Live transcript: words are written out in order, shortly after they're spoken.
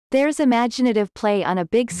There's imaginative play on a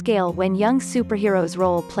big scale when young superheroes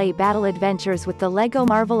role-play battle adventures with the LEGO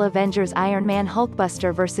Marvel Avengers Iron Man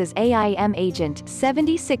Hulkbuster vs. A.I.M Agent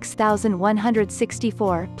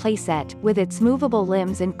 76164 playset, with its movable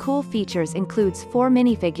limbs and cool features includes 4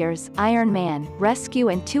 minifigures, Iron Man, Rescue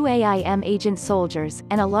and 2 A.I.M Agent soldiers,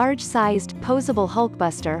 and a large-sized, posable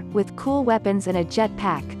Hulkbuster, with cool weapons and a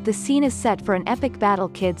jetpack. The scene is set for an epic battle.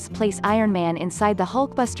 Kids place Iron Man inside the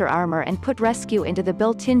Hulkbuster armor and put Rescue into the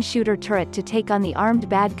built-in shooter turret to take on the armed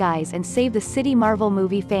bad guys and save the city. Marvel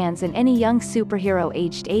movie fans and any young superhero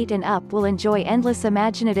aged 8 and up will enjoy endless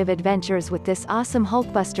imaginative adventures with this awesome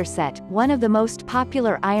Hulkbuster set. One of the most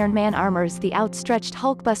popular Iron Man armors, the outstretched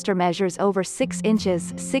Hulkbuster, measures over 6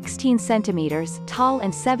 inches 16 centimeters tall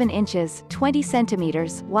and 7 inches 20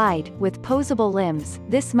 centimeters wide, with posable limbs.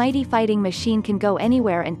 This mighty fighting machine can go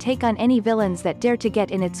anywhere and take on any villains that dare to get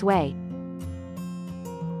in its way.